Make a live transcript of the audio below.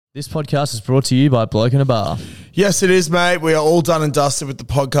This podcast is brought to you by Bloke in a Bar. Yes, it is, mate. We are all done and dusted with the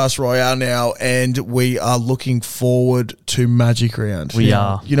podcast Royale now, and we are looking forward to Magic Round. We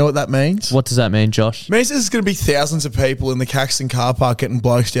are. You know what that means? What does that mean, Josh? It means there's going to be thousands of people in the Caxton car park getting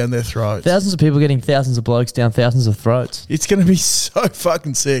blokes down their throats. Thousands of people getting thousands of blokes down thousands of throats. It's going to be so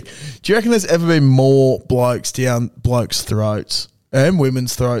fucking sick. Do you reckon there's ever been more blokes down blokes' throats? And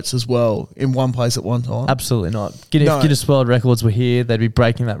women's throats as well in one place at one time? Absolutely not. If Guinness World Records were here, they'd be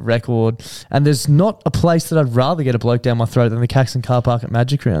breaking that record. And there's not a place that I'd rather get a bloke down my throat than the Caxton car park at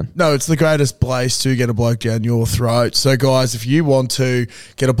Magic Round. No, it's the greatest place to get a bloke down your throat. So, guys, if you want to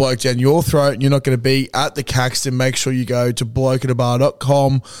get a bloke down your throat and you're not going to be at the Caxton, make sure you go to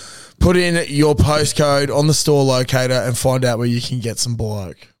blokeinabar.com, put in your postcode on the store locator and find out where you can get some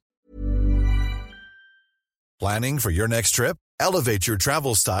bloke. Planning for your next trip? Elevate your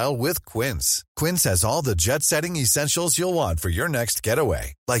travel style with Quince. Quince has all the jet-setting essentials you'll want for your next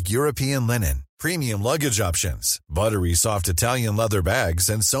getaway, like European linen, premium luggage options, buttery soft Italian leather bags,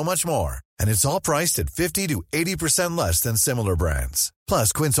 and so much more. And it's all priced at 50 to 80% less than similar brands.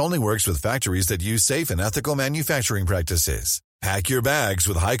 Plus, Quince only works with factories that use safe and ethical manufacturing practices. Pack your bags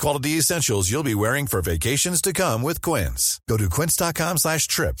with high-quality essentials you'll be wearing for vacations to come with Quince. Go to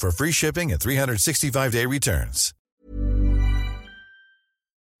quince.com/trip for free shipping and 365-day returns.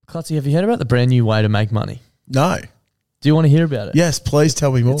 Clutzy, have you heard about the brand new way to make money? No. Do you want to hear about it? Yes, please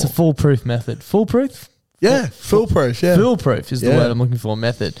tell me more. It's a foolproof method. Foolproof? Yeah, foolproof, yeah. Foolproof is the word I'm looking for,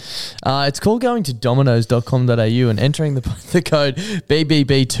 method. It's called going to dominoes.com.au and entering the code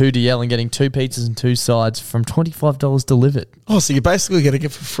BBB2DL and getting 2 pizzas and 2 sides from $25 delivered. Oh, so you're basically getting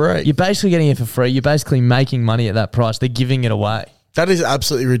it for free. You're basically getting it for free. You're basically making money at that price. They're giving it away. That is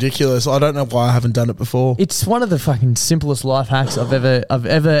absolutely ridiculous. I don't know why I haven't done it before. It's one of the fucking simplest life hacks I've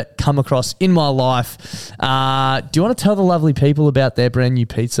ever come across in my life. Do you want to tell the lovely people about their brand new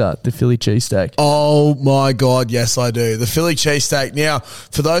pizza, the Philly cheesesteak? Oh my God, yes I do. The Philly cheesesteak. Now,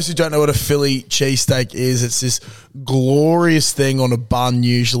 for those who don't know what a Philly cheesesteak is, it's this glorious thing on a bun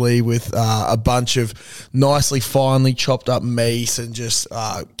usually with a bunch of nicely finely chopped up meat and just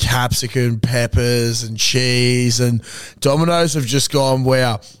capsicum, peppers and cheese. And Domino's have just gone,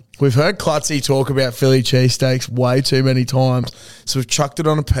 wow, we've heard Clutzy talk about Philly cheesesteaks way too many times, so we've chucked it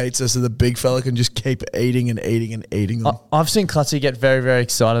on a pizza so the big fella can just keep eating and eating and eating them. I've seen Clutzy get very, very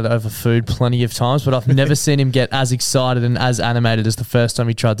excited over food plenty of times, but I've never seen him get as excited and as animated as the first time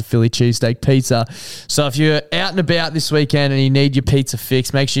he tried the Philly cheesesteak pizza. So if you're out and about this weekend and you need your pizza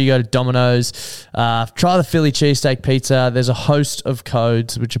fix, make sure you go to Domino's, try the Philly cheesesteak pizza. There's a host of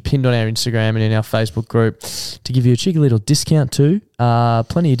codes which are pinned on our Instagram and in our Facebook group to give you a cheeky little discount too.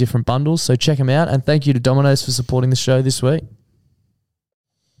 Plenty of different bundles, so check them out. And thank you to Domino's for supporting the show this week.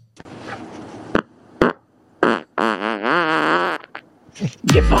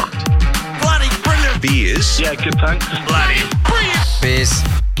 Get fucked. Bloody brilliant. Beers. Yeah, good, thanks. Bloody brilliant. Beers.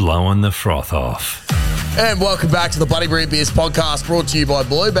 Blowing the froth off. And welcome back to the Bloody Brilliant Beers podcast, brought to you by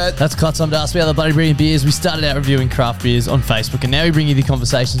Bluebet. That's Clutz. I'm Darcy. We are the Bloody Brilliant Beers. We started out reviewing craft beers on Facebook, and now we bring you the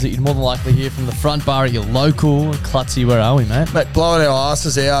conversations that you'd more than likely hear from the front bar at your local. Clutzy, where are we, mate? Mate, blowing our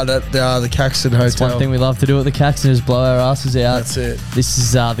asses out at the Caxton Hotel. That's one thing we love to do at the Caxton is blow our asses out. That's it. This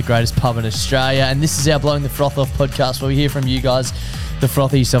is the greatest pub in Australia, and this is our Blowing the Froth Off podcast, where we hear from you guys, the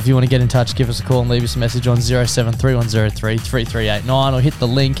frothy yourself. If you want to get in touch, give us a call and leave us a message on 0731033389 or hit the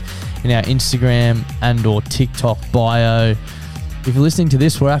link in our Instagram and or TikTok bio. If you're listening to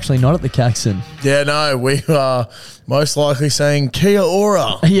this, we're actually not at the Caxton. Yeah, no, we are most likely saying Kia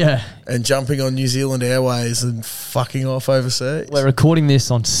ora. Yeah. And jumping on New Zealand Airways and fucking off overseas. We're recording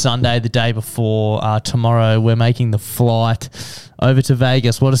this on Sunday, the day before. Tomorrow, we're making the flight over to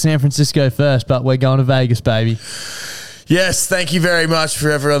Vegas. Well, to San Francisco first, but we're going to Vegas, baby. Yes, thank you very much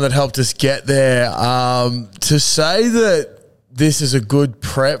for everyone that helped us get there. To say that this is a good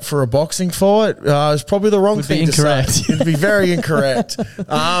prep for a boxing fight is probably the wrong thing to say. It'd be very incorrect.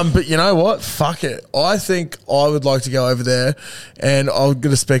 But you know what? Fuck it. I think I would like to go over there, and I'm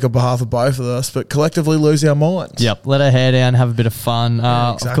going to speak on behalf of both of us, but collectively lose our minds. Yep, let our hair down, have a bit of fun.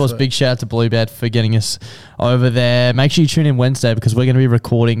 Exactly. Of course, big shout out to Bluebet for getting us over there. Make sure you tune in Wednesday because we're going to be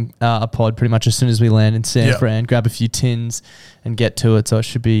recording a pod pretty much as soon as we land in San Fran, grab a few tins and get to it, so it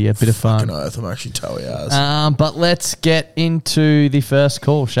should be a bit of fun. Fucking oath, I'm actually totally ours. But let's get into the first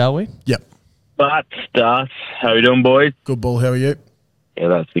call, shall we? Yep. But, Darth, how you doing, boys? Good ball, how are you? Yeah,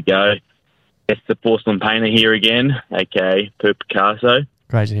 that's the go. It's the porcelain painter here again, a.k.a. Poop Picasso.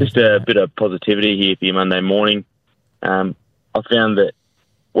 Great to hear. Just a bit of positivity here for your Monday morning. I found that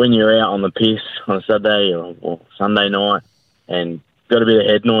when you're out on the piss on a Saturday or Sunday night and got a bit of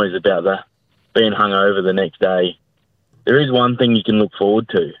head noise about being hungover the next day, there is one thing you can look forward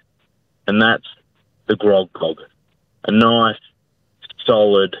to, and that's the grog gog. A nice,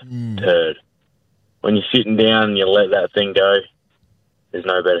 solid turd. When you're sitting down and you let that thing go, there's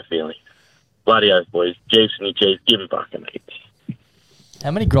no better feeling. Bloody oath, boys. Jeeps and your Chiefs, give them fucking heaps. How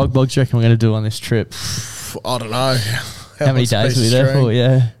many grog bogs do you reckon we're going to do on this trip? I don't know. How many days are we there for?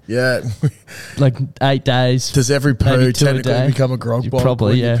 Yeah. Yeah. Like 8 days. Does every poo maybe 2 a technically day? become a grog bog?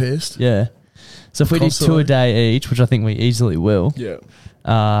 Probably, when yeah. You're pissed? Yeah. So if we did 2 a day each, which I think we easily will,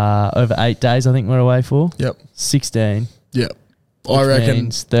 over 8 days I think we're away for. Yep. 16. Yep. I reckon.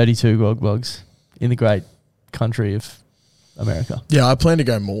 Means 32 grog bogs in the great country of America. Yeah, I plan to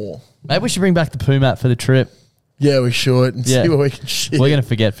go more. Maybe we should bring back the poo mat for the trip. Yeah, we should and see what we can shit. We're going to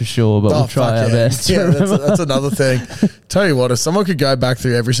forget for sure, but we'll try our best. Yeah, that's another thing. Tell you what, if someone could go back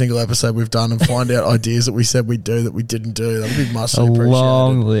through every single episode we've done and find out ideas that we said we'd do that we didn't do, that would be muchly appreciated.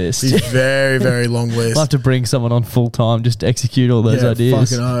 Long list. It's a very, very long list. We'll have to bring someone on full time just to execute all those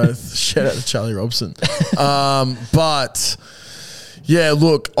ideas. Fucking oath. Shout out to Charlie Robson. But yeah,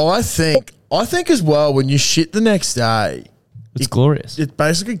 look, I think as well when you shit the next day, It's glorious. it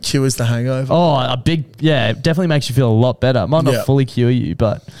basically cures the hangover. Oh, it definitely makes you feel a lot better. It might not fully cure you,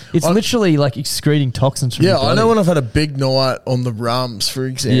 but it's literally like excreting toxins from your body. I know when I've had a big night on the rums, for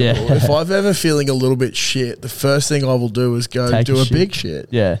example, if I'm ever feeling a little bit shit, the first thing I will do is go Take do a a shit. big shit.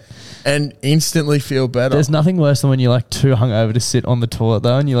 Yeah. And instantly feel better. There's nothing worse than when you're like too hungover to sit on the toilet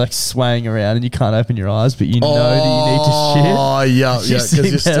though, and you're like swaying around and you can't open your eyes, but you know that you need to shit. Oh, yeah,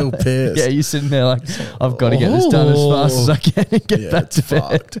 because you're still pissed. Yeah, you're sitting there like, I've got to get this done as fast as I can and get back to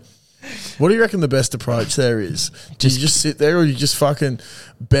bed. What do you reckon the best approach there is? Do you just sit there or you just fucking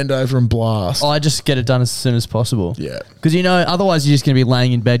bend over and blast? I just get it done as soon as possible. Yeah. Because, otherwise you're just going to be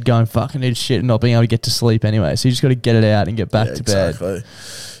laying in bed going, fuck, I need shit and not being able to get to sleep anyway. So you just got to get it out and get back to bed. Exactly.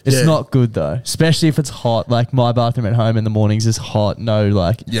 It's not good though, especially if it's hot. Like my bathroom at home in the mornings is hot. No,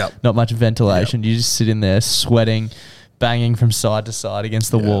 not much ventilation. You just sit in there sweating, banging from side to side against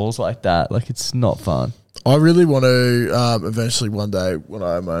the walls like that. Like it's not fun. I really want to eventually one day when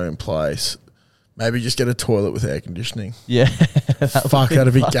I have my own place, maybe just get a toilet with air conditioning. Yeah.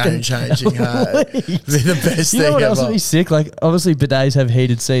 That'd be game changing. Hey? It'd be the best thing You know what ever. else would be sick? Like obviously bidets have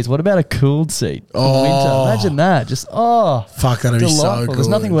heated seats. What about a cooled seat in winter? Imagine that. Just that'd be so good. There's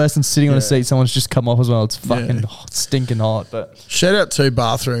nothing worse than sitting on a seat someone's just come off as well. It's fucking hot, stinking hot. But shout out to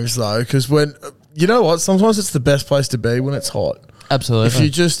bathrooms though, because when you know what, sometimes it's the best place to be when it's hot. Absolutely.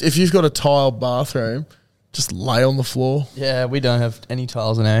 If you've got a tiled bathroom, just lay on the floor. Yeah, we don't have any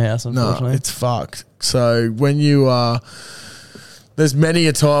tiles in our house, unfortunately. No, it's fucked. So when you there's many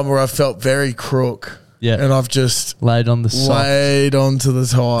a time where I've felt very crook. Yeah. And I've just laid onto the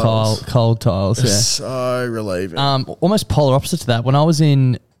tiles. Cold tiles, It's so relieving. Almost polar opposite to that. When I was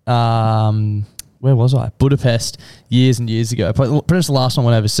in where was I? Budapest years and years ago. Pretty much the last time I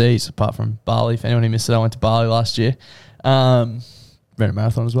went overseas, apart from Bali. If anyone who missed it, I went to Bali last year. Ran a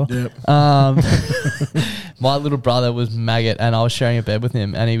marathon as well. Yep. My little brother was maggot and I was sharing a bed with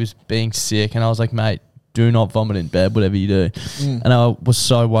him and he was being sick and I was like, mate, do not vomit in bed, whatever you do. And I was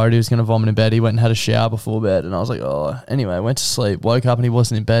so worried he was going to vomit in bed. He went and had a shower before bed and I was like, anyway, went to sleep, woke up and he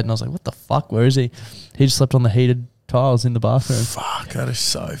wasn't in bed and I was like, what the fuck, where is he? He just slept on the heated tiles in the bathroom. Fuck, that is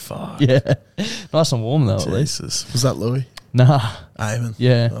so far. Yeah. Nice and warm though, at least. Was that Louis? Nah. Eamon.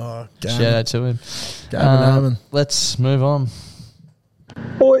 Yeah. Oh, shout out to him. Eamon. Let's move on.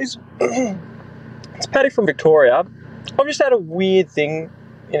 Boys, it's Paddy from Victoria. I've just had a weird thing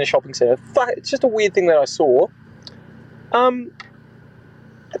in a shopping centre. It's just a weird thing that I saw. An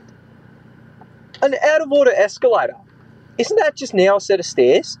out-of-order escalator. Isn't that just now a set of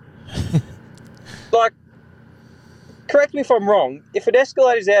stairs? Like, correct me if I'm wrong, if an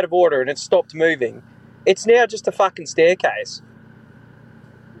escalator's out of order and it's stopped moving, it's now just a fucking staircase.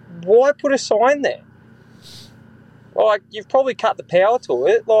 Why put a sign there? Like, you've probably cut the power to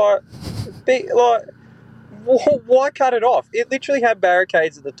it. Why cut it off? It literally had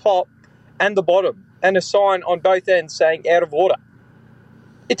barricades at the top and the bottom and a sign on both ends saying out of order.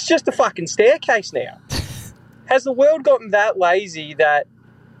 It's just a fucking staircase now. Has the world gotten that lazy that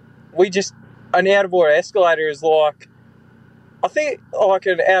an out of order escalator is like, I think, like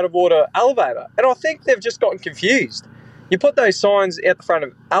an out of order elevator? And I think they've just gotten confused. You put those signs out the front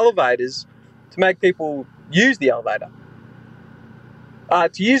of elevators to make people use the elevator.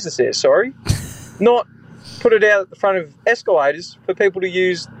 To use the stairs, sorry. Not put it out at the front of escalators for people to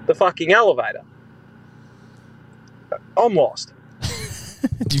use the fucking elevator. I'm lost.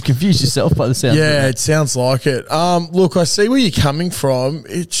 You've confused yourself by the sound. Yeah, it sounds like it. Look, I see where you're coming from.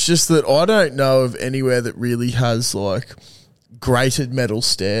 It's just that I don't know of anywhere that really has like grated metal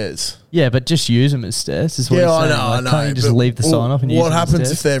stairs. Yeah, but just use them as stairs. Is what Yeah, you're I saying. know, Like, I know. Can't you just but leave the sign off and use what them as happens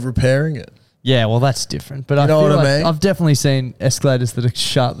stairs? if they're repairing it? Yeah, well, that's different. But You I know feel what I like mean? I've definitely seen escalators that are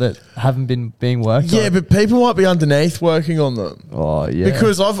shut that haven't been being worked on. Yeah, but people might be underneath working on them. Oh, yeah.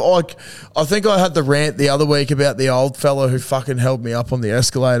 Because I think I had the rant the other week about the old fellow who fucking held me up on the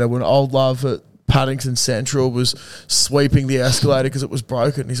escalator when old love at Paddington Central was sweeping the escalator because it was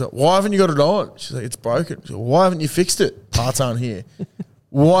broken. He's like, why haven't you got it on? She's like, it's broken. She's like, why haven't you fixed it? Parts aren't here.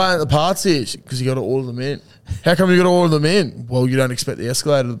 Why aren't the parts here? Because you got to order them in. How come you got to order them in? Well, you don't expect the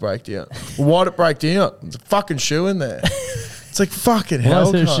escalator to break down. Well, why'd it break down? There's a fucking shoe in there. It's like fucking Why hell.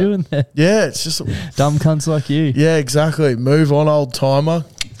 is there a cunt. shoe in there? Yeah, it's just Dumb cunts like you. yeah, exactly. Move on, old timer.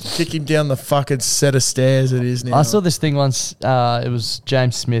 Kick him down the fucking set of stairs it is now. I saw this thing once. It was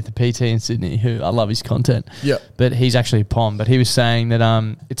James Smith, a PT in Sydney, who I love his content. Yeah. But he's actually a POM. But he was saying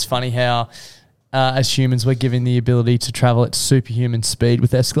that it's funny how as humans we're given the ability to travel at superhuman speed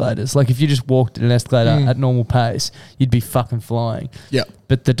with escalators. Like if you just walked at an escalator at normal pace, you'd be fucking flying. Yeah.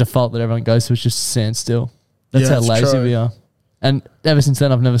 But the default that everyone goes to is just standstill. That's Yeah, how it's lazy true. we are. And ever since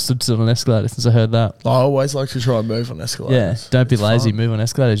then, I've never stood still on an escalator since I heard that. I always like to try and move on Yeah, escalators. don't be It's lazy. fun. Move on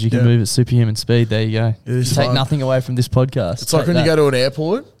escalators. You can Yeah. move at superhuman speed. There you go. It is You take fun. nothing away from this podcast. It's like when you go to an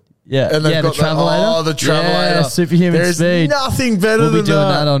airport. Yeah, And they've yeah, got the travelator. Oh, the travelator. Yeah, superhuman There's speed. nothing better We'll be than doing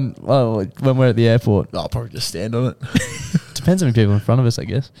that. that on when we're at the airport. I'll probably just stand on it. Depends how many people in front of us, I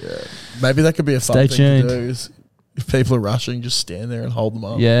guess. Maybe that could be a fun Stay thing tuned. to do. Is if people are rushing, just stand there and hold them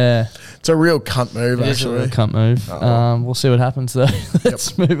up. Yeah, It's a real cunt move, it is a actually. real cunt move. Oh. We'll see what happens though.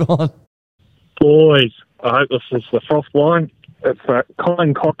 Let's move on. Boys, I hope this is the Froth line. It's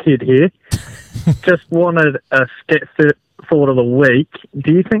Colin Cockhead here. Just wanted a thought of the week.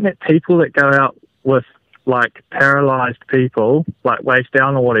 Do you think that people that go out with, like, paralysed people, like waist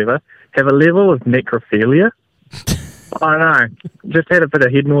down or whatever, have a level of necrophilia? I don't know. Just had a bit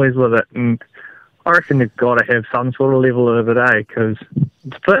of head noise with it, and I reckon they've got to have some sort of level of it, because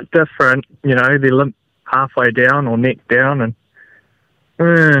it's a bit different. You know, they're limp halfway down or neck down, and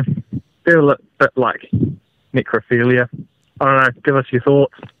they're a bit like necrophilia. I don't know. Give us your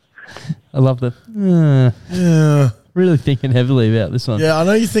thoughts. I love the. Yeah. Really thinking heavily about this one. Yeah, I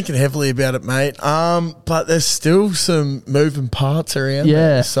know you're thinking heavily about it, mate. But there's still some moving parts around Yeah.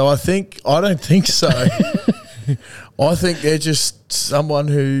 there. So I don't think so. I think they're just someone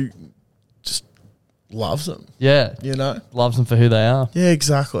who just loves them, Yeah, you know? loves them for who they are. Yeah,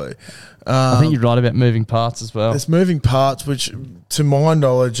 exactly. I think you're right about moving parts as well. There's moving parts, which, to my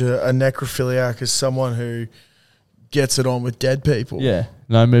knowledge, a necrophiliac is someone who gets it on with dead people. Yeah,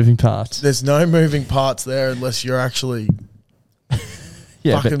 no moving parts. There's no moving parts there unless you're actually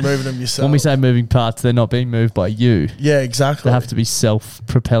Yeah, fucking but moving them yourself. when we say moving parts, they're not being moved by you. yeah, exactly. They have to be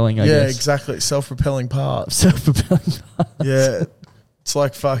self-propelling, I yeah, guess. exactly. Self-propelling parts. Self-propelling parts. Yeah. It's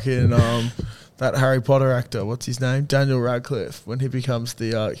like fucking that Harry Potter actor. What's his name? Daniel Radcliffe. When he becomes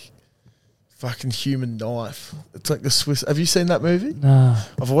the fucking human knife. It's like the Swiss. Have you seen that movie? Nah.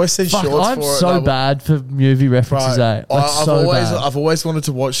 I've always seen Fuck, shorts I'm for it. so and I- bad for movie references, Right. eh? Like, bad. I've always wanted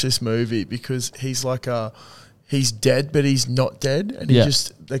to watch this movie because he's like he's dead, but he's not dead, and Yeah.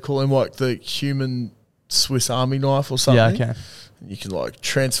 they call him like the human Swiss Army knife or something. Yeah, okay. And you can like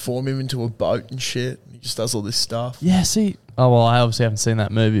transform him into a boat and shit. He just does all this stuff. Yeah, see. Oh, well, I obviously haven't seen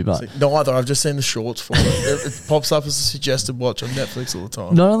that movie, but Neither. I've just seen the shorts for it. It pops up as a suggested watch on Netflix all the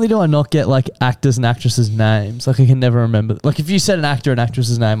time. not only do I not get like actors and actresses' names, like I can never remember. Like if you said an actor and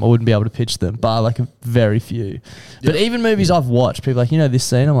actress's name, I wouldn't be able to pitch them, bar like a very few. But even movies I've watched, people are like, you know, this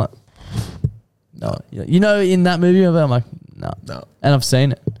scene, I'm like, no. You know, in that movie, I'm like, no. And I've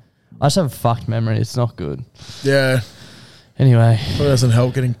seen it. I just have a fucked memory. It's not good. Yeah. Anyway. It doesn't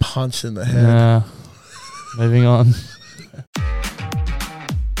help getting punched in the head. Yeah. Moving on.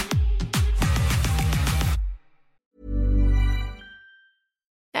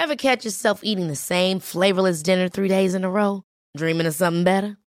 Ever catch yourself eating the same flavorless dinner 3 days in a row? Dreaming of something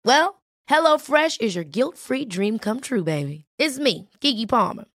better? Well, HelloFresh is your guilt-free dream come true, baby. It's me, Keke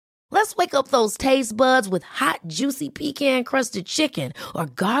Palmer. Let's wake up those taste buds with hot, juicy pecan-crusted chicken or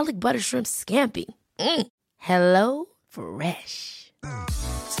garlic butter shrimp scampi. Hello Fresh.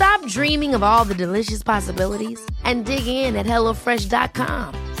 Stop dreaming of all the delicious possibilities and dig in at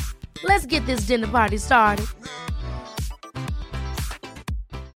HelloFresh.com. Let's get this dinner party started.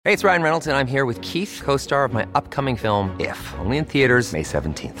 Hey, it's Ryan Reynolds, and I'm here with Keith, co-star of my upcoming film, If, only in theaters May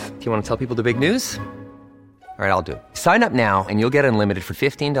 17th. Do you want to tell people the big news? All right, I'll do it. Sign up now and you'll get unlimited for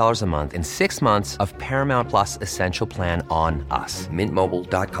 $15 a month and 6 months of Paramount Plus Essential Plan on us.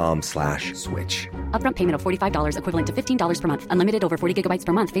 MintMobile.com/switch. Upfront payment of $45 equivalent to $15 per month. Unlimited over 40 gigabytes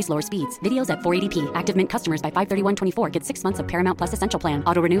per month. Face lower speeds. Videos at 480p. Active Mint customers by 531.24 get 6 months of Paramount Plus Essential Plan.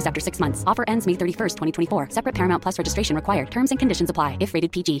 Auto renews after 6 months. Offer ends May 31st, 2024. Separate Paramount Plus registration required. Terms and conditions apply if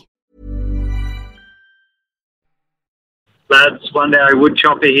rated PG. Lads, one day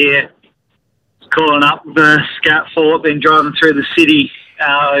woodchopper here. Calling up the Scat Fort, been driving through the city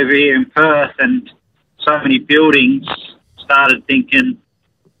over here in Perth, and so many buildings. Started thinking,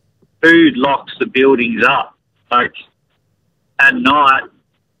 who locks the buildings up? Like, at night,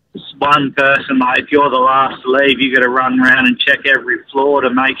 one person, like, if you're the last to leave, you got to run around and check every floor to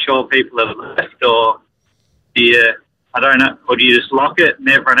make sure people have left, or do you, I don't know, or do you just lock it and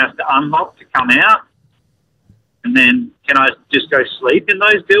everyone has to unlock to come out? And then, can I just go sleep in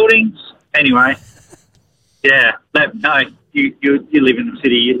those buildings? Anyway, yeah, let me know. You live in the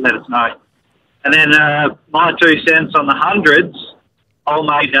city, you let us know. And then my 2 cents on the hundreds, old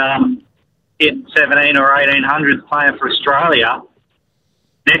mate hitting 17 or 1800s playing for Australia.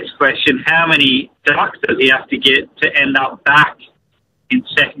 Next question, how many ducks does he have to get to end up back in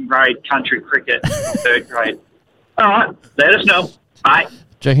second grade country cricket or third grade? All right, let us know. Bye.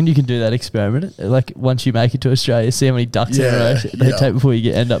 Do you reckon you can do that experiment? Like, once you make it to Australia, see how many ducks in a row they take before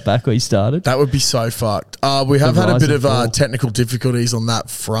you end up back where you started? That would be so fucked. We have had a bit of technical difficulties on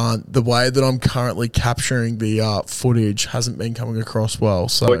that front. The way that I'm currently capturing the footage hasn't been coming across well.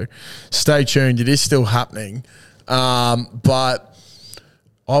 So stay tuned. It is still happening. But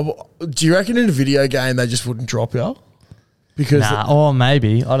do you reckon in a video game they just wouldn't drop you? Because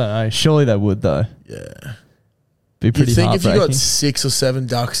maybe. I don't know. Surely they would, though. Yeah. Be pretty you think if you heartbreaking. got 6 or 7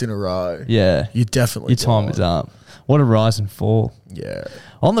 ducks in a row, you definitely your time is up. What a rise and fall. Yeah.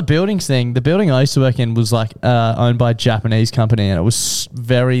 On the buildings thing, the building I used to work in was like owned by a Japanese company, and it was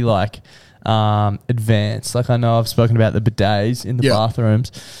very like advanced. Like, I know I've spoken about the bidets in the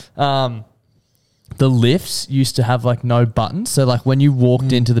bathrooms. The lifts used to have like no buttons, so like when you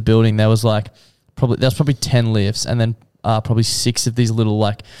walked into the building, there was probably 10 lifts, and then probably 6 of these little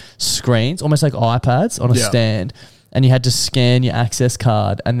like screens, almost like iPads on a stand, and you had to scan your access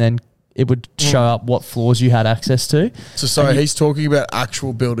card, and then it would show up what floors you had access to. So sorry, he's talking about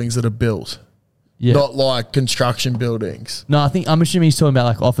actual buildings that are built, not like construction buildings. No, I'm assuming he's talking about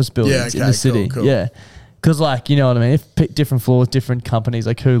like office buildings in the city. Cool. Yeah. Because, like, you know what I mean? If different floors, different companies,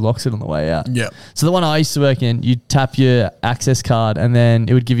 like, who locks it on the way out? Yeah. So the one I used to work in, you'd tap your access card, and then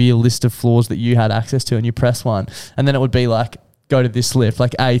it would give you a list of floors that you had access to, and you press one. And then it would be like, go to this lift,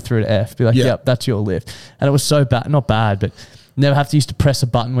 like A through to F. Be like, yep, that's your lift. And it was so bad, not bad, but never have to used to press a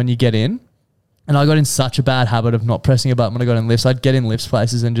button when you get in. And I got in such a bad habit of not pressing a button when I got in lifts. I'd get in lifts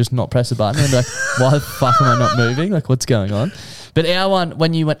places and just not press a button. And I'd be like, why the fuck am I not moving? Like, what's going on? But our one,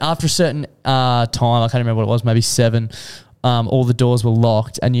 when you went after a certain time, I can't remember what it was, maybe 7, all the doors were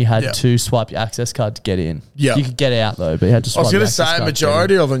locked, and you had to swipe your access card to get in. Yeah. You could get out, though, but you had to swipe your access card. I was going to say,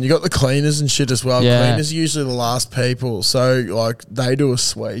 majority of them, you got the cleaners and shit as well. Yeah. Cleaners are usually the last people. So, like, they do a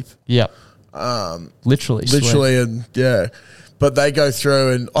sweep. Yep. Literally, and but they go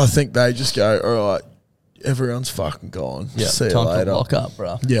through, and I think they just go, all right, everyone's fucking gone. Yeah, see you time later. to lock up,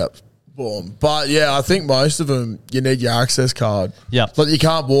 bro. Yep. Boom. But yeah, I think most of them, you need your access card. Yep. Like, you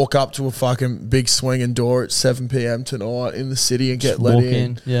can't walk up to a fucking big swinging door at 7 p.m. tonight in the city and get let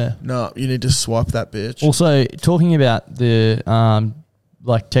in. Yeah. No, you need to swipe that bitch. Also, talking about the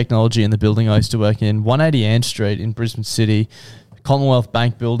like technology in the building I used to work in, 180 Ann Street in Brisbane City, Commonwealth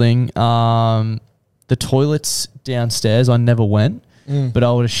Bank building, the toilets downstairs, I never went. But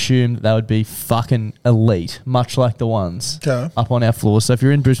I would assume that they would be fucking elite, much like the ones up on our floors. So if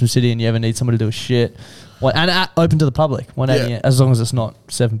you're in Brisbane City and you ever need someone to do a shit, and open to the public, 180 as long as it's not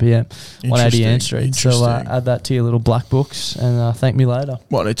 7 p.m, 180 Ann Street. So add that to your little black books and thank me later.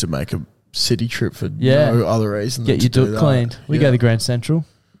 Might need to make a city trip for no other reason than get your to do duct that. cleaned. We go to Grand Central,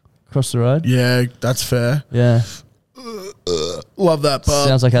 across the road. Yeah, that's fair. Yeah. Love that part.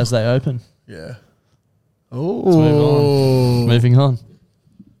 Sounds like as they open. Yeah. Oh, moving on.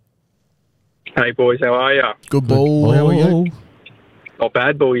 Hey boys, how are ya? Good ball. How are you? Not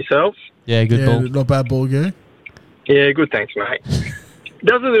bad, ball yourself? Yeah, good ball. Not bad ball, yeah. Yeah, good, thanks, mate.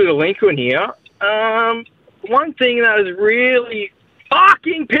 Doesn't do the link in here. One thing that has really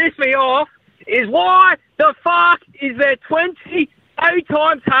fucking pissed me off is why the fuck is there 20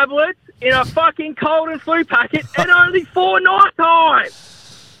 daytime tablets in a fucking cold and flu packet and only 4 nighttime?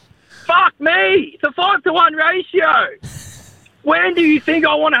 Fuck me! It's a 5-to-1 ratio. When do you think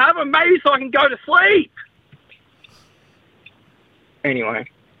I want to have them? Maybe so I can go to sleep. Anyway,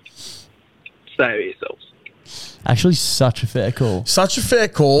 stay with yourselves. Actually, such a fair call. Such a fair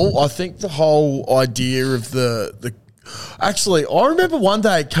call. I think the whole idea of the actually, I remember one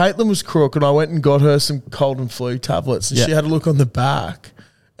day Caitlin was crook and I went and got her some cold and flu tablets and she had a look on the back.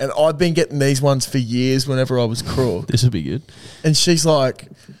 And I'd been getting these ones for years whenever I was crook. This would be good. And she's like,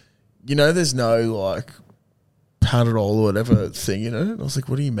 there's no like Panadol or whatever thing, And I was like,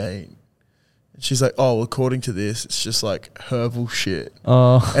 what do you mean? And she's like, oh, well, according to this, it's just like herbal shit.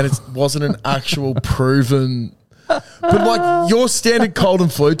 Oh. And it wasn't an actual proven... But like your standard cold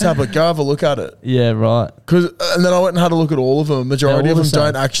and flu tablet, go have a look at it. Yeah, right. And then I went and had a look at all of them. Majority of them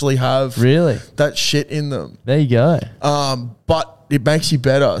don't actually have that shit in them. There you go. But it makes you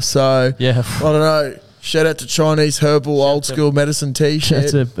better. So yeah, I don't know. Shout out to Chinese herbal old school medicine tea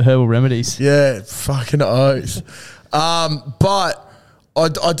shit. That's a Herbal Remedies. Yeah, fucking oath. But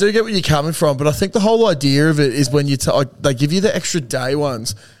I do get where you're coming from. But I think the whole idea of it is when they give you the extra day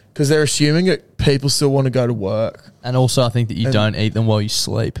ones. Because they're assuming that people still want to go to work. And also I think that you don't eat them while you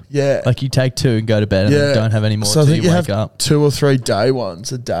sleep. Yeah. Like you take 2 and go to bed and then don't have any more so I think you wake have up. 2 or 3 day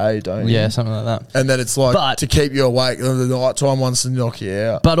ones a day, don't you? Yeah, something like that. And then it's like to keep you awake. And the nighttime ones to knock you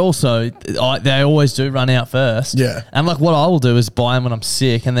out. But also, they always do run out first. Yeah. And like what I will do is buy them when I'm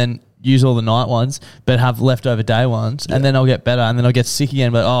sick and then use all the night ones, but have leftover day ones, and then I'll get better, and then I'll get sick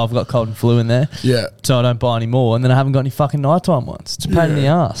again, but I've got cold and flu in there. Yeah. So I don't buy any more, and then I haven't got any fucking nighttime ones. It's a pain in the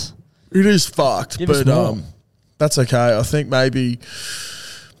ass. It is fucked, but that's okay. I think maybe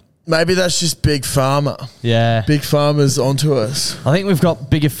that's just big pharma. Yeah. Big pharma's onto us. I think we've got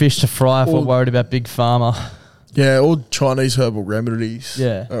bigger fish to fry if we're worried about big pharma. Yeah, all Chinese herbal remedies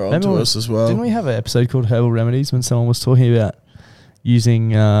are onto us as well. Didn't we have an episode called Herbal Remedies when someone was talking about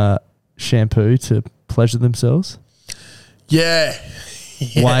using shampoo to pleasure themselves? Yeah.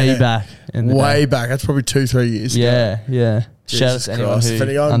 Way back. Way back. That's probably 2-3 years ago. Yeah. Shout out to anyone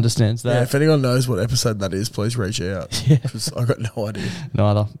who understands that. Yeah, if anyone knows what episode that is, please reach out. Yeah. I've got no idea.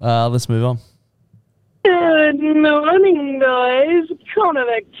 Neither. Let's move on. Good morning, guys. Connor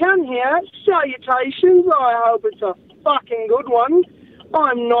the Can here. Salutations. I hope it's a fucking good one.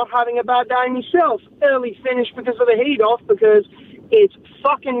 I'm not having a bad day myself. Early finish because of the heat off, because it's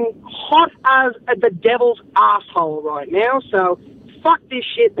fucking hot as the devil's asshole right now. So, fuck this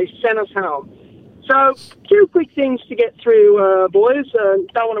shit. They sent us home. So, 2 quick things to get through, boys. Don't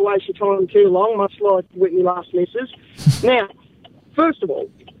want to waste your time too long, much like Whitney last misses. Now, first of all,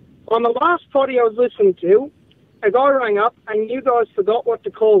 on the last potty I was listening to, a guy rang up and you guys forgot what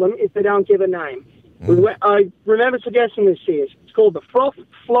to call them if they don't give a name. I remember suggesting this to you. It's called the Froth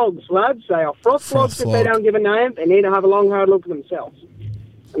Flogs, lads. They are Froth Flogs if they don't give a name. They need to have a long, hard look at themselves.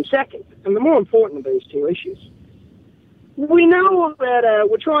 And second, and the more important of these 2 issues, we know that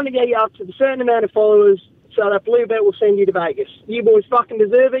we're trying to get you up to a certain amount of followers so that Bluebet will send you to Vegas. You boys fucking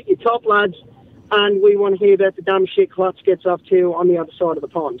deserve it. You're top lads. And we want to hear about the dumb shit Klutz gets up to on the other side of the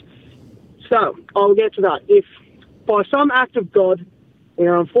pond. So, I'll get to that. If by some act of God,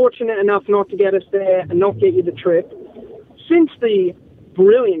 you're unfortunate enough not to get us there and not get you the trip, since the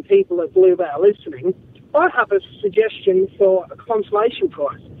brilliant people at Bluebet are listening, I have a suggestion for a consolation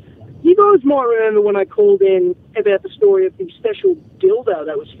prize. You guys might remember when I called in about the story of the special dildo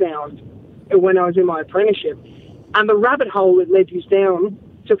that was found when I was in my apprenticeship, and the rabbit hole it led you down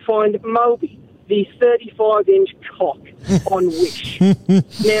to find Moby, the 35-inch cock on Wish.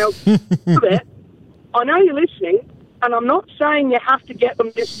 Now, Bluebet, I know you're listening, and I'm not saying you have to get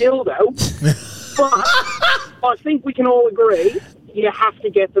them this dildo, but I think we can all agree you have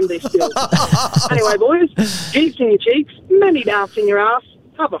to get them this dildo. Anyway, boys, cheeks in your cheeks, many darts in your ass.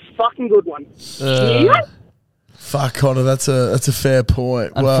 Have a fucking good one. Fuck, Connor, that's a fair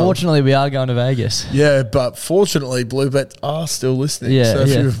point. Unfortunately, we are going to Vegas. Yeah, but fortunately, Bluebet are still listening. Yeah, so if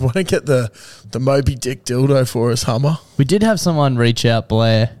you want to get the Moby Dick dildo for us, Hummer. We did have someone reach out,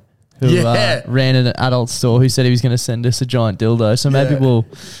 Blair, who ran an adult store, who said he was going to send us a giant dildo. So maybe we'll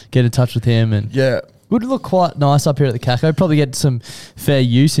get in touch with him. And would look quite nice up here at the Caco. Probably get some fair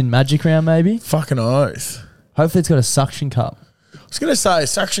use in Magic Round, maybe. Fucking oath. Hopefully it's got a suction cup. I was going to say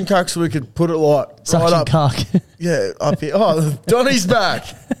suction cup so we could put it like suction right up. Cuck. Yeah, up here. Oh, Donnie's back.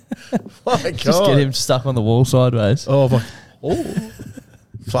 My God. Just get him stuck on the wall sideways. Oh, my. Oh.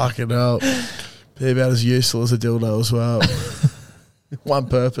 Fucking hell. Be about as useful as a dildo as well. One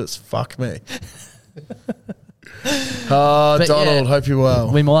purpose. Fuck me. Donald, hope you're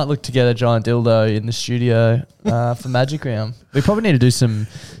well. We might look to get a giant dildo in the studio for Magic Round. We probably need to do some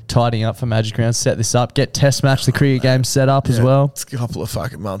tidying up for Magic Round, set this up, get Test Match, the cricket game set up as well. It's a couple of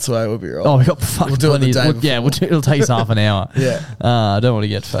fucking months away. We'll be right. Oh, we got fucking we'll do it the day it'll take us half an hour. Yeah. I don't want to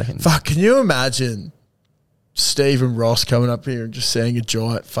get fucking... Fuck, can you imagine Steve and Ross coming up here and just seeing a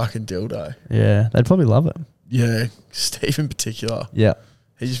giant fucking dildo? Yeah, they'd probably love it. Yeah, Steve in particular. Yeah.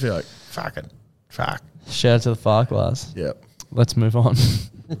 He'd just be like, fuck. Shout out to the Farquhars. Yep. Let's move on.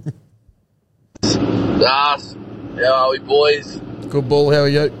 Nas, how are we, boys? Good ball, how are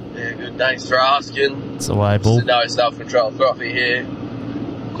you? Yeah, good, thanks for asking. It's a way, Bull. Just no self-control, Frothy here.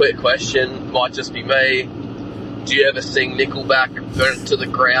 Quick question, might just be me. Do you ever sing Nickelback and burn it to the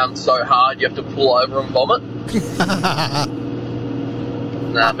ground so hard you have to pull over and vomit?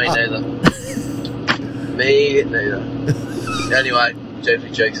 Nah, me neither. Me neither. Anyway, Jeffy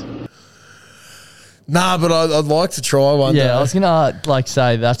Cheeks. Nah, but I'd like to try one day. Yeah, I was going to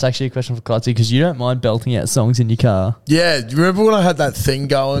say that's actually a question for Clutzy because you don't mind belting out songs in your car. Yeah, do you remember when I had that thing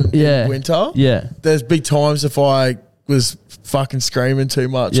going in winter? Yeah. There's big times if I was fucking screaming too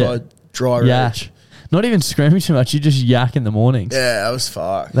much, I'd dry Yak. rage. Not even screaming too much, you just yak in the mornings. Yeah, that was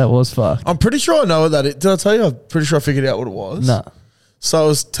fucked. That was fucked. I'm pretty sure I know what that is. Did I tell you? I'm pretty sure I figured out what it was. No. So I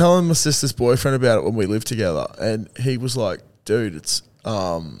was telling my sister's boyfriend about it when we lived together, and he was like, dude, it's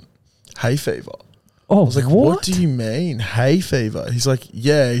hay fever. Oh, I was like, what do you mean, hay fever? He's like,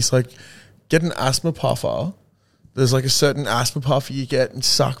 yeah. He's like, get an asthma puffer. There's like a certain asthma puffer you get and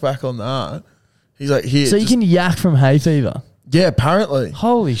suck back on that. He's like, here. So you can yak from hay fever? Yeah, apparently.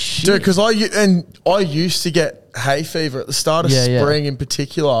 Holy shit. Dude, because I used to get hay fever at the start of spring in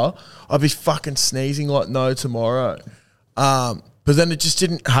particular. I'd be fucking sneezing like no tomorrow. But then it just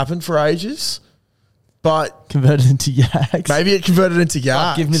didn't happen for ages. But converted into yaks. Maybe it converted into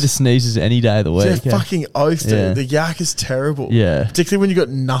yaks. Give me the sneezes any day of the week. Yeah, fucking oath, dude. Yeah. The yak is terrible. Yeah. Particularly when you got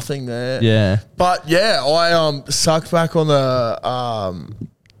nothing there. Yeah. But yeah, I sucked back on the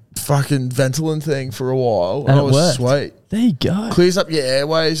fucking Ventolin thing for a while. And it was worked. sweet. There you go. Clears up your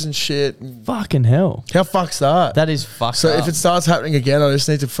airways and shit. Fucking hell. How fuck's that? That is fucked So up. if it starts happening again, I just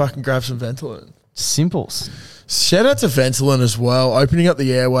need to fucking grab some Ventolin. Simples. Shout out to Ventolin as well, opening up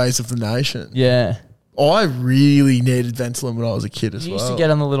the airways of the nation. Yeah. I really needed Ventolin when I was a kid as You well. used to get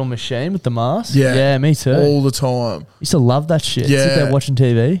on the little machine with the mask? Yeah. Yeah, me too. All the time. Used to love that shit. Yeah. Sit there watching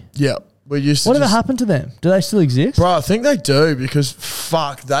TV. Yeah. We used to Whatever just- happened to them? Do they still exist? Bro, I think they do because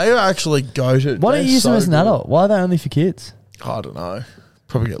fuck, they are actually goated. Why don't you use them as an adult? Why are they only for kids? I don't know.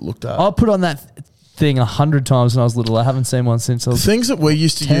 Probably get looked at. I put on that thing 100 times when I was little. I haven't seen one since I was Things that we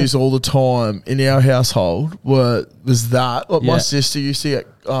used to 10. use all the time in our household was that. Like my Yeah. sister used to get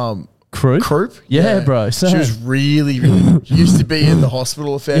Croup? croup. Yeah, bro, She same. was really used to be in the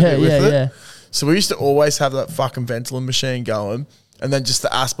hospital a fair Yeah, bit with yeah, it. yeah. So we used to always have that fucking Ventolin machine going, and then just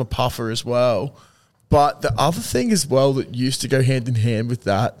the asthma puffer as well. But the other thing as well that used to go hand in hand with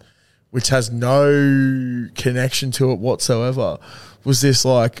that, which has no connection to it whatsoever, was this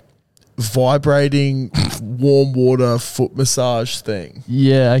like vibrating warm water foot massage thing.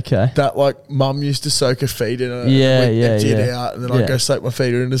 Yeah, okay. That like mum used to soak her feet in it. Yeah, and yeah, empty it yeah. out, and then Yeah. I'd go soak my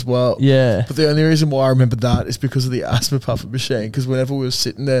feet in it as well. Yeah. But the only reason why I remember that is because of the asthma puffer machine. Because whenever we were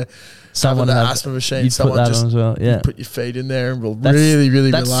sitting there, Someone having the had- asthma machine, you'd put someone that just on as well, yeah. you'd put your feet in there and we'll That's- really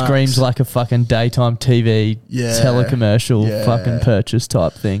that relax. screams like a fucking daytime TV Yeah. telecommercial Yeah. fucking purchase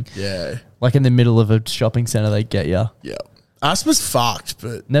type thing. Yeah. Like in the middle of a shopping centre, they get you. Yeah. Asthma's fucked,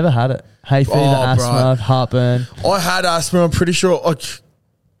 but Never had it. Hay fever, Oh, asthma, bro. heartburn. I had asthma. I'm pretty sure like,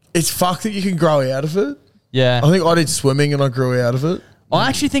 it's fucked that you can grow out of it. Yeah. I think I did swimming and I grew out of it. I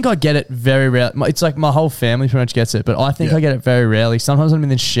actually think I get it very rarely. It's like my whole family pretty much gets it, but I think Yeah. I get it very rarely. Sometimes when I'm in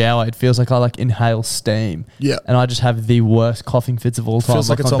the shower, it feels like I like inhale steam. Yeah. And I just have the worst coughing fits of all time. Feels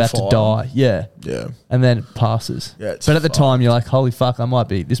like it's I'm on about fire. to die. Yeah. Yeah. And then it passes. Yeah, it's But at the fucked. time, you're like, holy fuck,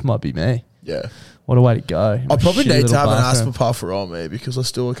 this might be me. Yeah. What a way to go. I probably Shitty need to little have an bathroom. asthma puffer on me because I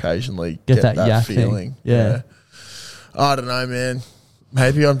still occasionally Get get, that yak thing. feeling. Yeah. I don't know, man.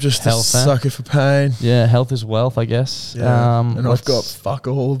 Maybe I'm just Health, a eh? sucker for pain. Yeah, health is wealth, I guess. Yeah. And I've let's- got fuck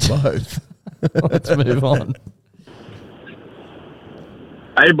all of both. Let's move on.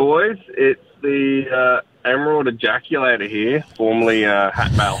 Hey boys, it's the Emerald Ejaculator here, formerly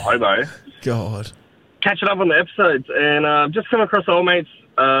Hat Bale Hobo. God. Catching up on the episodes, and just come across old mate's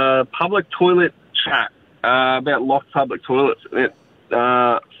public toilet chat about locked public toilets. It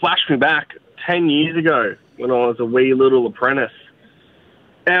flashed me back 10 years ago when I was a wee little apprentice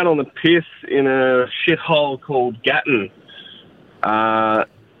out on the piss in a shithole called Gatton.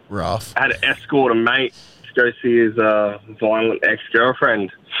 Rough. Had to escort a mate to go see his violent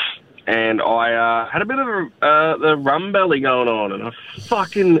ex-girlfriend. And I had a bit of the rum belly going on, and I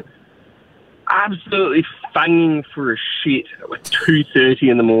fucking absolutely fanging for a shit at like 2:30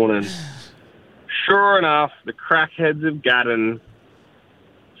 in the morning. Sure enough, the crackheads of Gatton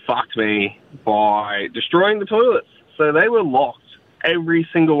fucked me by destroying the toilets. So they were locked. Every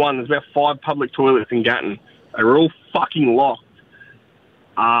single one. There's about 5 public toilets in Gatton. They were all fucking locked.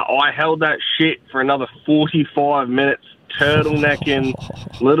 I held that shit for another 45 minutes, turtlenecking,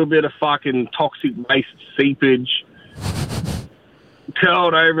 a little bit of fucking toxic waste seepage.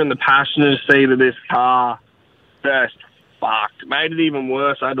 Curled over in the passenger seat of this car. Just fucked. Made it even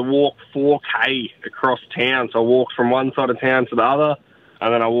worse. I had to walk 4K across town. So I walked from one side of town to the other,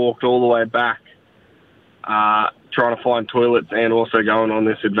 and then I walked all the way back, trying to find toilets and also going on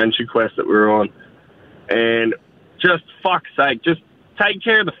this adventure quest that we were on. And just fuck's sake, just take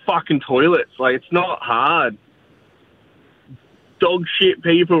care of the fucking toilets. Like, it's not hard. Dog shit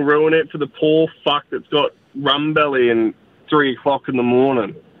people ruin it for the poor fuck that's got rum belly and 3 o'clock in the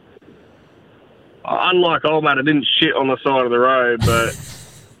morning. Unlike old man, I didn't shit on the side of the road, but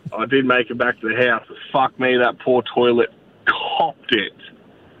I did make it back to the house. Fuck me, that poor toilet copped it.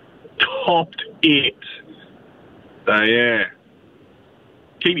 Copped it. So, yeah.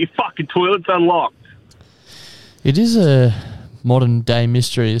 Keep your fucking toilets unlocked. It is a modern day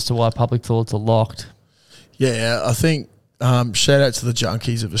mystery as to why public toilets are locked. Yeah, I think shout out to the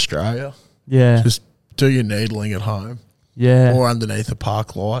junkies of Australia. Yeah. Just do your needling at home. Yeah. Or underneath a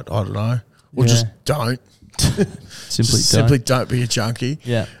park light, I don't know. Or just don't. Simply don't be a junkie.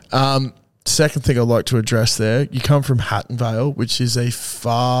 Yeah. Second thing I'd like to address there, you come from Hatton Vale, which is a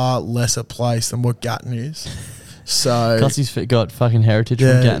far lesser place than what Gatton is. So Cussie's got fucking heritage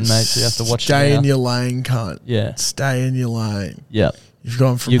from Gatton, mate, so you have to watch Stay it in your lane, cunt. Yeah. Stay in your lane. Yeah. You've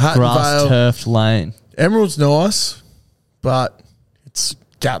gone from your Hatton grass Vale. turfed lane. Emerald's nice, but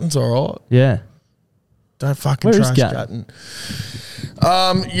Gatton's all right. Yeah. Don't fucking Where is trash Gatton?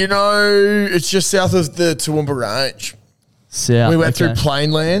 Gatton. It's just south of the Toowoomba Range. South. We went through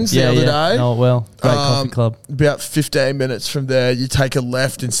Plainlands the other day. Oh, well. Great coffee club. About 15 minutes from there, you take a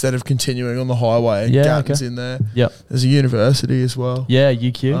left instead of continuing on the highway. And Gatton's in there. Yep. There's a university as well. Yeah,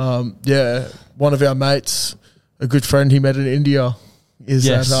 UQ. One of our mates, a good friend he met in India, is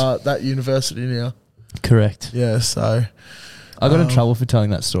Yes. at that university now. Correct. Yeah, so... I got in trouble for telling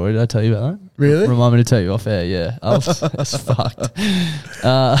that story. Did I tell you about that? Really? Remind me to tell you off air, yeah. I was fucked.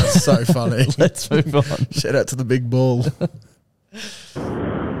 That's so funny. Let's move on. Shout out to the big bull.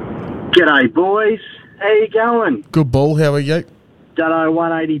 G'day, boys. How you going? Good bull, how are you? Dutto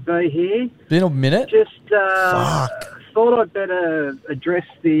 180B here. Been a minute? Just thought I'd better address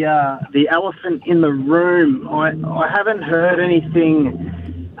the elephant in the room. I haven't heard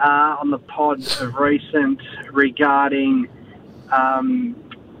anything on the pod of recent regarding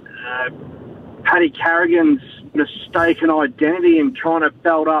Paddy Carrigan's mistaken identity and trying to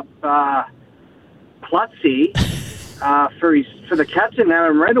belt up Clutzy for the captain,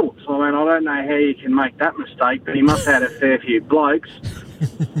 Adam Reynolds. I mean, I don't know how you can make that mistake, but he must have had a fair few blokes.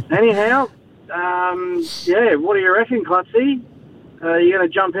 Anyhow, what do you reckon, Clutzy? You going to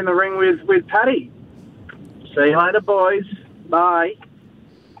jump in the ring with Paddy? See you later, boys. Bye.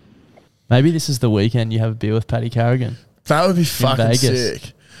 Maybe this is the weekend you have a beer with Paddy Carrigan. That would be fucking Vegas.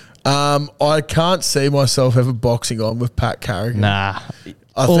 sick. I can't see myself ever boxing on with Pat Carrigan. Nah.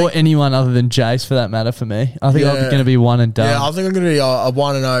 I Or think- anyone other than Jace, for that matter, for me. I think I'm Yeah. going to be one and done. Yeah, I think I'm going to be a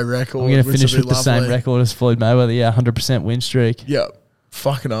 1-0 record. I'm going to which finish will be with the same lovely. record as Floyd Mayweather. Yeah, 100% win streak. Yeah,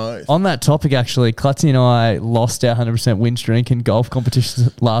 fucking oath. On that topic, actually, Clutzy and I lost our 100% win streak in golf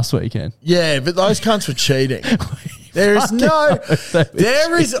competitions last weekend. Yeah, but those cunts were cheating. There is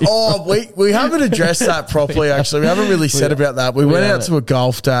we haven't addressed that properly, actually. We haven't really said about that. We went out to a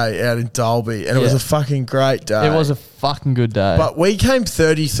golf day out in Dalby, and it was a fucking great day. It was a fucking good day. But we came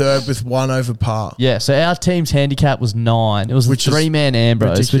 33rd with 1 over par. Yeah, so our team's handicap was 9. It was Which a is 3-man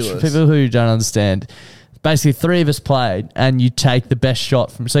Ambrose, which for ridiculous. people who don't understand, basically 3 of us played, and you take the best shot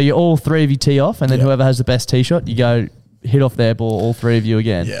from. So you all 3 of you tee off, and then whoever has the best tee shot, you go hit off their ball, all 3 of you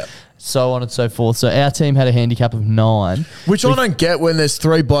again. Yeah. So on and so forth. So our team had a handicap of 9. Which I don't get when there's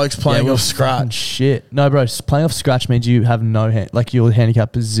 3 blokes playing we're off fucking scratch. Shit. No, bro, playing off scratch means you have no hand. Like your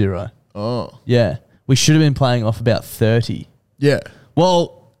handicap is 0. Oh. Yeah. We should have been playing off about 30. Yeah.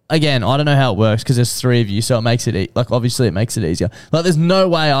 Well, again, I don't know how it works because there's 3 of you, so it makes it obviously it makes it easier. Like, there's no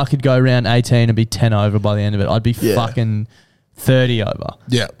way I could go around 18 and be 10 over by the end of it. I'd be fucking 30 over.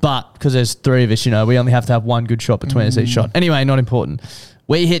 Yeah. But because there's 3 of us, we only have to have 1 good shot between us each shot. Anyway, not important.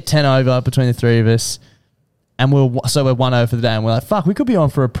 We hit 10 over between the 3 of us, and we're 1-0 for the day, and we're like, fuck, we could be on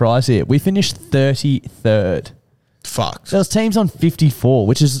for a prize here. We finished 33rd. Fuck. There was teams on 54,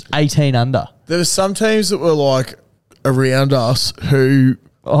 which is 18 under. There were some teams that were like around us who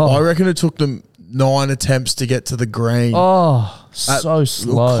I reckon it took them 9 attempts to get to the green. Oh, so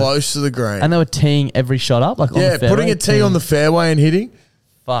slow. Close to the green. And they were teeing every shot up. Like on the fairway, putting a tee on the fairway and hitting.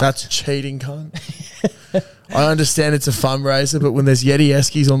 Fuck. That's cheating, cunt. I understand it's a fundraiser, but when there's Yeti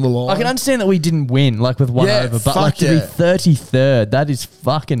Eskies on the line, I can understand that we didn't win, like with one over, but like to be 33rd, that is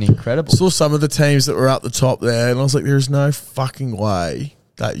fucking incredible. Saw some of the teams that were up the top there, and I was like, there's no fucking way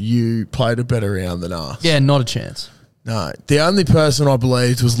that you played a better round than us. Yeah, not a chance. No. The only person I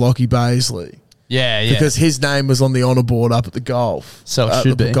believed was Lockie Baisley. Yeah. Because his name was on the honour board up at the golf. So it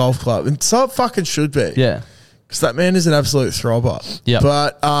should the be. golf club. And so it fucking should be. Yeah. Because that man is an absolute throbber. Yep.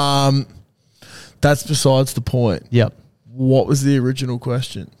 But that's besides the point. Yep. What was the original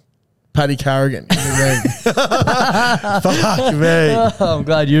question? Paddy Carrigan in the ring. Fuck me. Oh, I'm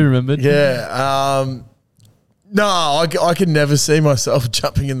glad you remembered. Yeah. No, I can never see myself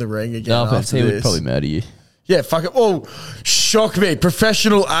jumping in the ring again after he this. would probably murder you. Yeah, fuck it. Oh, shock me.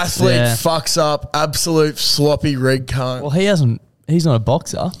 Professional athlete fucks up. Absolute sloppy rig cunt. Well, he's not a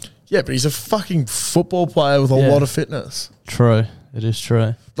boxer. Yeah, but he's a fucking football player with a lot of fitness. True. It is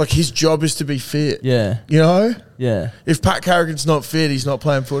true. Like, his job is to be fit. Yeah. You know? Yeah. If Pat Carrigan's not fit, he's not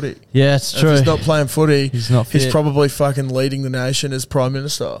playing footy. Yeah, it's true. If he's not playing footy, he's not fit. He's probably fucking leading the nation as Prime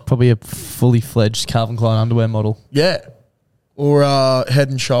Minister. Probably a fully fledged Calvin Klein underwear model. Yeah. Or Head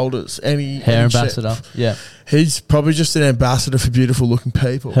and Shoulders. Hair ambassador. Yeah. He's probably just an ambassador for beautiful looking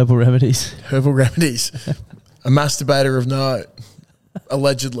people. Herbal Remedies. Herbal Remedies. A masturbator of note.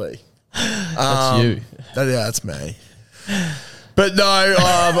 Allegedly. That's you. That's me. But no,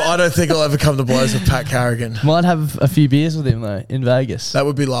 I don't think I'll ever come to blows with Pat Carrigan. Might have a few beers with him though in Vegas. That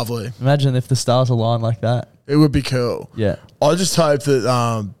would be lovely. Imagine if the stars align like that. It would be cool. Yeah. I just hope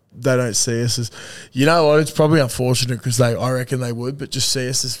that they don't see us as, you know what, it's probably unfortunate because I reckon they would, but just see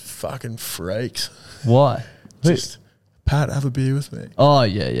us as fucking freaks. Why? Just, Pat, have a beer with me. Oh,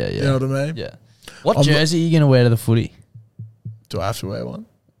 yeah. You know what I mean? Yeah. What jersey are you going to wear to the footy? Do I have to wear one?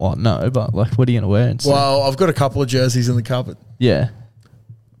 Well, no, but like, what are you going to wear instead? Well, I've got a couple of jerseys in the cupboard. Yeah.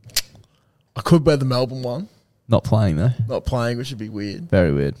 I could wear the Melbourne one. Not playing though. Not playing, which would be weird.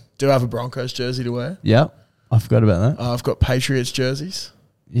 Very weird. Do I have a Broncos jersey to wear? Yeah. I forgot about that. I've got Patriots jerseys.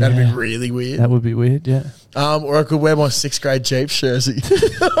 Yeah. That'd be really weird. That would be weird, yeah. Or I could wear my 6th grade Jeeps jersey.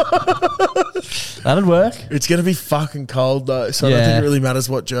 That'd work. It's going to be fucking cold though, so I don't think it really matters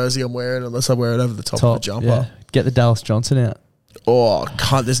what jersey I'm wearing unless I wear it over the top of the jumper. Yeah. Get the Dallas Johnson out. Oh,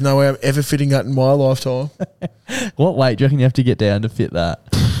 can't. There's no way I'm ever fitting that in my lifetime. What weight do you reckon you have to get down to fit that?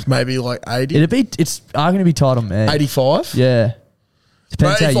 Maybe like 80. It's going to be tight on me. 85? Yeah.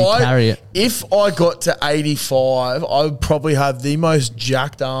 Depends how you carry it. If I got to 85, I would probably have the most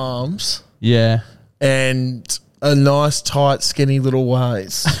jacked arms. Yeah. And a nice, tight, skinny little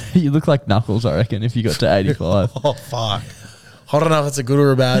waist. You look like Knuckles, I reckon, if you got to 85. Oh, fuck. I don't know if it's a good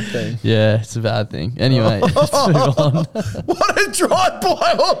or a bad thing. Yeah, it's a bad thing. Anyway, let's move on. What a drive-by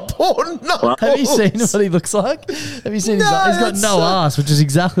on poor Knuckles. Have you seen what he looks like? Have you seen his He's got no ass, which is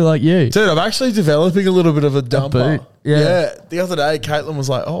exactly like you. Dude, I'm actually developing a little bit of a dumper. boot. Yeah. The other day, Caitlin was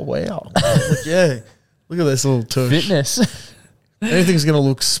like, oh, wow. I was like, yeah. Look at this little tush. Fitness. Anything's going to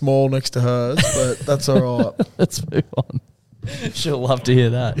look small next to hers, but that's all right. Let's move on. She'll love to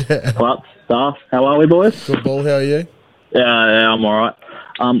hear that. Yeah. What stuff? How are we, boys? Good ball. How are you? Yeah, I'm all right.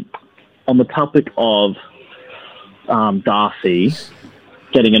 On the topic of Darcy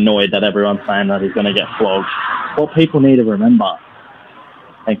getting annoyed that everyone's saying that he's going to get flogged, what people need to remember,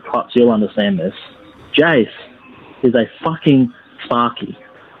 and Clutch, you'll understand this, Jace is a fucking Sparky.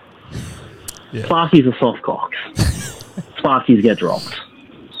 Yeah. Sparkies are soft cocks. Sparkies get dropped.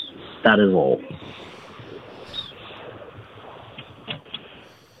 That is all.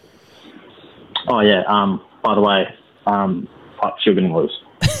 Oh, yeah, by the way, Clutch, you're going to lose.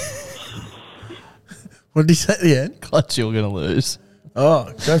 What did he say at the end? Clutch, you're going to lose.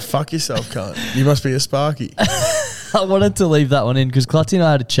 Oh, go fuck yourself, cunt. You must be a Sparky. I wanted to leave that one in because Clutchy and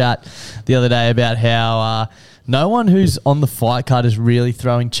I had a chat the other day about how no one who's on the fight card is really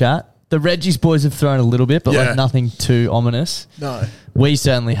throwing chat. The Reggie's boys have thrown a little bit, but like nothing too ominous. No. We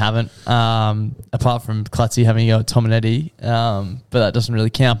certainly haven't, apart from Clutzy having a go at Tom and Eddie, but that doesn't really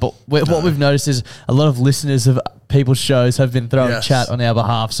count. But what we've noticed is a lot of listeners of people's shows have been throwing chat on our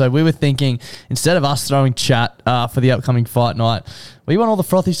behalf. So we were thinking, instead of us throwing chat for the upcoming fight night, we want all the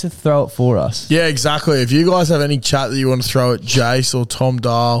frothies to throw it for us. Yeah, exactly. If you guys have any chat that you want to throw at Jace or Tom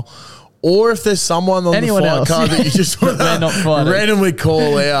Dahl, or if there's someone on Anyone the fight else. card that you just want to randomly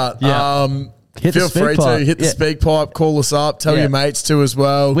call out, feel free to hit the speak pipe, call us up, tell your mates to as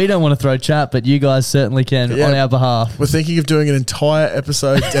well. We don't want to throw chat, but you guys certainly can on our behalf. We're thinking of doing an entire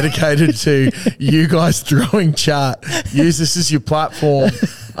episode dedicated to you guys throwing chat. Use this as your platform.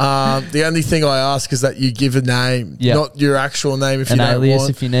 The only thing I ask is that you give a name, not your actual name if you don't alias want.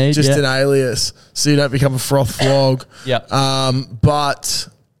 if you need. Just an alias so you don't become a froth flog. Yep. But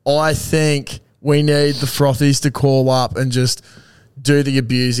I think we need the Frothies to call up and just do the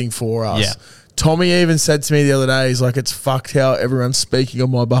abusing for us. Yeah. Tommy even said to me the other day, he's like, it's fucked how everyone's speaking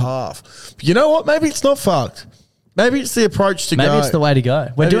on my behalf. But you know what? Maybe it's not fucked. Maybe it's the approach to go. Maybe it's the way to go.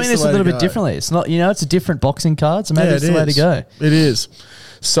 We're Maybe doing it's this the a way little to bit go. differently. It's not, it's a different boxing card, so maybe Yeah, it's the way to go. It is.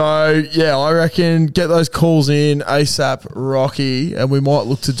 So, yeah, I reckon get those calls in ASAP, Rocky, and we might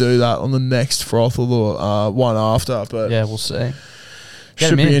look to do that on the next Froth or the one after. But Yeah, we'll see.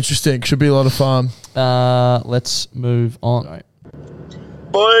 should be interesting. Should be a lot of fun. Let's move on. Right.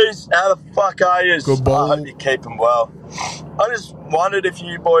 Boys, how the fuck are you? Good ball. I hope you're keeping well. I just wondered if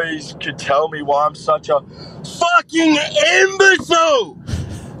you boys could tell me why I'm such a fucking imbecile.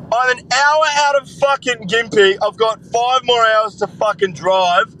 I'm an hour out of fucking Gympie. I've got 5 more hours to fucking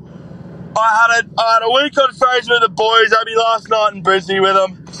drive. I had a week on Fraser with the boys. I had me last night in Brisbane with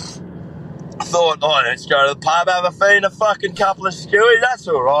them. I thought, let's go to the pub, have a feed, a fucking couple of skewies. That's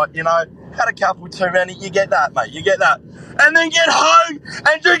all right, Had a couple too many. You get that, mate. You get that. And then get home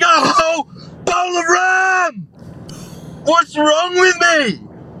and drink a whole bowl of rum. What's wrong with me?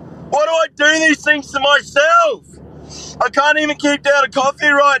 Why do I do these things to myself? I can't even keep down a coffee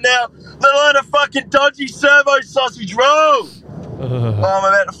right now, let alone a fucking dodgy servo sausage roll. I'm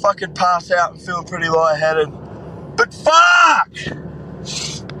about to fucking pass out and feeling pretty lightheaded. But fuck!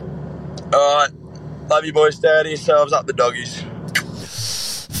 Alright. Love you boys. Stay out of yourselves. Up the doggies.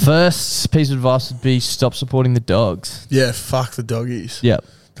 First piece of advice would be stop supporting the dogs. Yeah, fuck the doggies. Yep.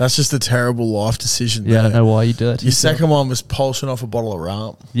 That's just a terrible life decision. Yeah, I there. don't know why you do it. Your second one was polishing off a bottle of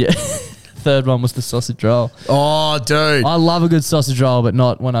rum. Yeah. Third one was the sausage roll. Oh, dude. I love a good sausage roll, but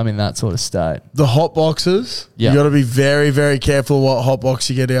not when I'm in that sort of state. The hot boxes. Yeah. You got to be very, very careful what hot box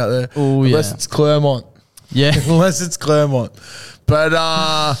you get out there. Oh, Unless it's Claremont. Yeah. Unless it's Claremont. But,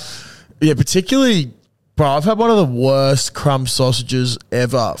 yeah, particularly, bro, I've had one of the worst crumb sausages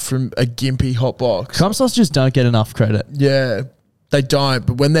ever from a Gympie hot box. Crumb sausages don't get enough credit. Yeah. They don't,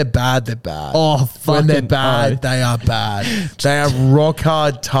 but when they're bad, they're bad. Oh, when they're fucking bad, oath. they are bad. They are rock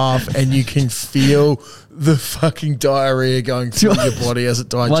hard tough, and you can feel the fucking diarrhea going through your body as it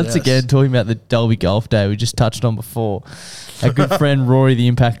digests. Once again, talking about the Dolby Golf Day we just touched on before. Our good friend Rory, the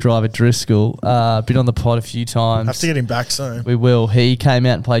Impact driver Driscoll, been on the pod a few times. Have to get him back soon. We will. He came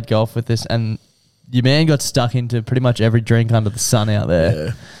out and played golf with us, and your man got stuck into pretty much every drink under the sun out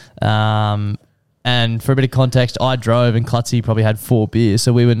there. Yeah. And for a bit of context, I drove and Klutzy probably had 4 beers,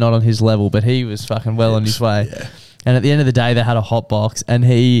 so we were not on his level, but he was fucking well on his way. Yeah. And at the end of the day, they had a hot box, and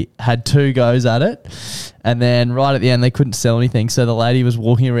he had 2 goes at it. And then right at the end, they couldn't sell anything, so the lady was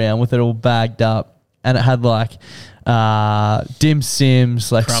walking around with it all bagged up, and it had like dim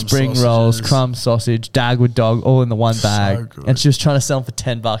sims, like Crumb spring sausages. rolls, crumb sausage, Dagwood dog, all in the one bag. good. And she was trying to sell them for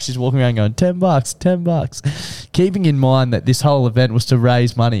 $10. She's walking around going, $10, $10. Keeping in mind that this whole event was to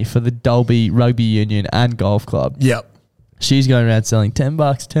raise money for the Dolby Rugby Union and Golf Club. Yep. She's going around selling $10,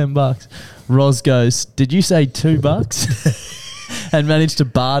 $10. Ros goes, did you say $2? And managed to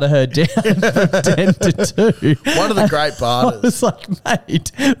barter her down from 10 to 2. One of the great barters. I was like,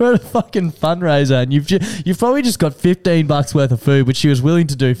 mate, we're at a fucking fundraiser, and you've probably just got $15 worth of food, which she was willing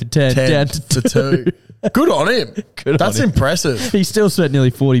to do for 10 down to 2. Good on him. That's on him. impressive. He still spent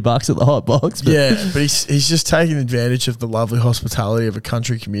nearly $40 at the hot box. But Yeah, but he's just taking advantage of the lovely hospitality of a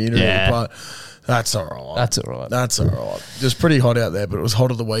country community. Yeah. But that's all right. That's all right. That's all right. It was pretty hot out there, but it was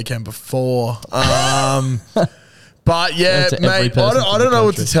hotter the weekend before. But yeah, That's every mate, person I in don't the know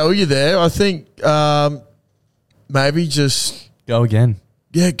what to country. tell you there. I think maybe just go again.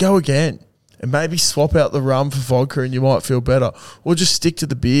 Yeah, go again. And maybe swap out the rum for vodka and you might feel better. Or just stick to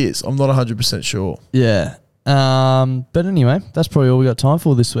the beers. I'm not 100% sure. Yeah. But anyway, that's probably all we got time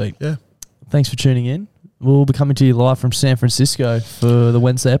for this week. Yeah. Thanks for tuning in. We'll be coming to you live from San Francisco for the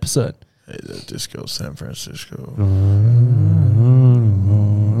Wednesday episode. Hey, the disco San Francisco.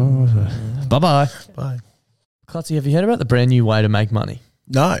 Bye-bye. Bye. Clutzy, have you heard about the brand new way to make money?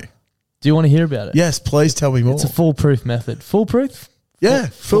 No. Do you want to hear about it? Yes, please tell me more. It's a foolproof method. Foolproof? Yeah,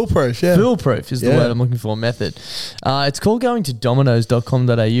 foolproof, yeah. Foolproof is the Yeah. word I'm looking for, method. It's called going to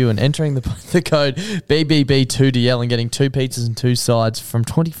dominoes.com.au and entering the code BBB2DL and getting 2 pizzas and 2 sides from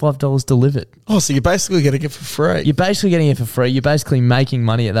 $25 delivered. Oh, so you're basically getting it for free. You're basically getting it for free. You're basically making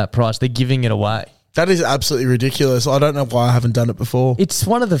money at that price. They're giving it away. That is absolutely ridiculous. I don't know why I haven't done it before. It's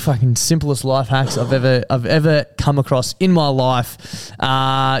one of the fucking simplest life hacks I've ever come across in my life.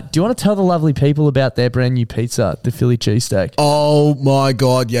 Do you want to tell the lovely people about their brand new pizza, the Philly cheesesteak? Oh my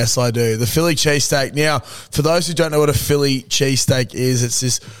God, yes I do. The Philly cheesesteak. Now, for those who don't know what a Philly cheesesteak is, it's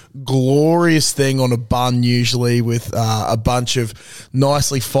this glorious thing on a bun usually with a bunch of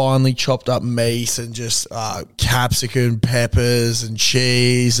nicely finely chopped up meat and just capsicum, peppers and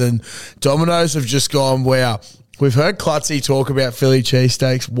cheese. And Domino's have just gone, wow, we've heard Klutzy talk about Philly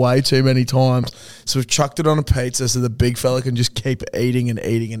cheesesteaks way too many times, so we've chucked it on a pizza so the big fella can just keep eating and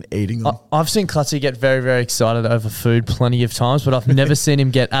eating and eating them. I've seen Klutzy get very, very excited over food plenty of times, but I've never seen him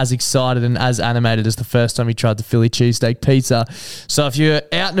get as excited and as animated as the first time he tried the Philly cheesesteak pizza. So if you're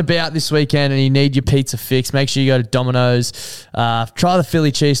out and about this weekend and you need your pizza fix, make sure you go to Domino's, try the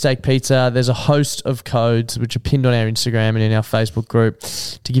Philly cheesesteak pizza. There's a host of codes which are pinned on our Instagram and in our Facebook group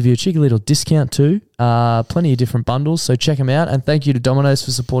to give you a cheeky little discount too. Plenty of different bundles, so check them out. And thank you to Domino's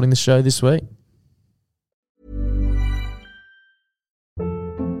for supporting the show this week.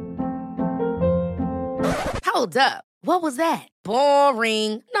 Hold up. What was that?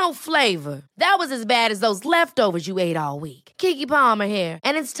 Boring. No flavor. That was as bad as those leftovers you ate all week. Keke Palmer here,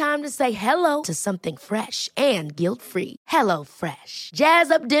 and it's time to say hello to something fresh and guilt-free. Hello Fresh.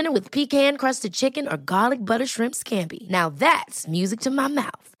 Jazz up dinner with pecan-crusted chicken or garlic butter shrimp scampi. Now that's music to my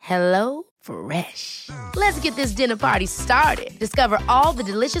mouth. Hello Fresh. Let's get this dinner party started. Discover all the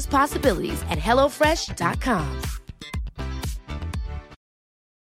delicious possibilities at HelloFresh.com.